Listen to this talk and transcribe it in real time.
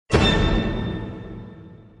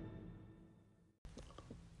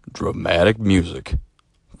dramatic music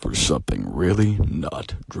for something really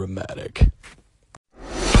not dramatic.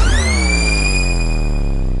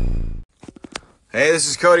 Hey, this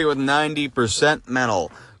is Cody with 90%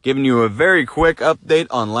 Mental, giving you a very quick update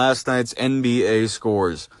on last night's NBA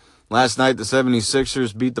scores. Last night, the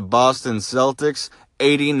 76ers beat the Boston Celtics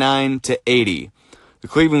 89-80. The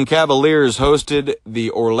Cleveland Cavaliers hosted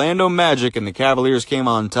the Orlando Magic, and the Cavaliers came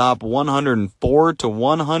on top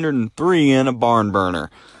 104-103 in a barn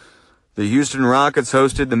burner. The Houston Rockets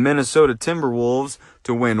hosted the Minnesota Timberwolves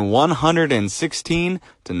to win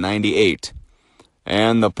 116-98.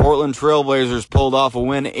 And the Portland Trailblazers pulled off a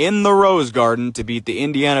win in the Rose Garden to beat the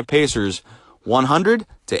Indiana Pacers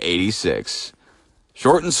 100-86.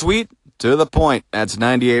 Short and sweet, to the point. That's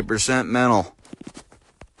 98% Mental.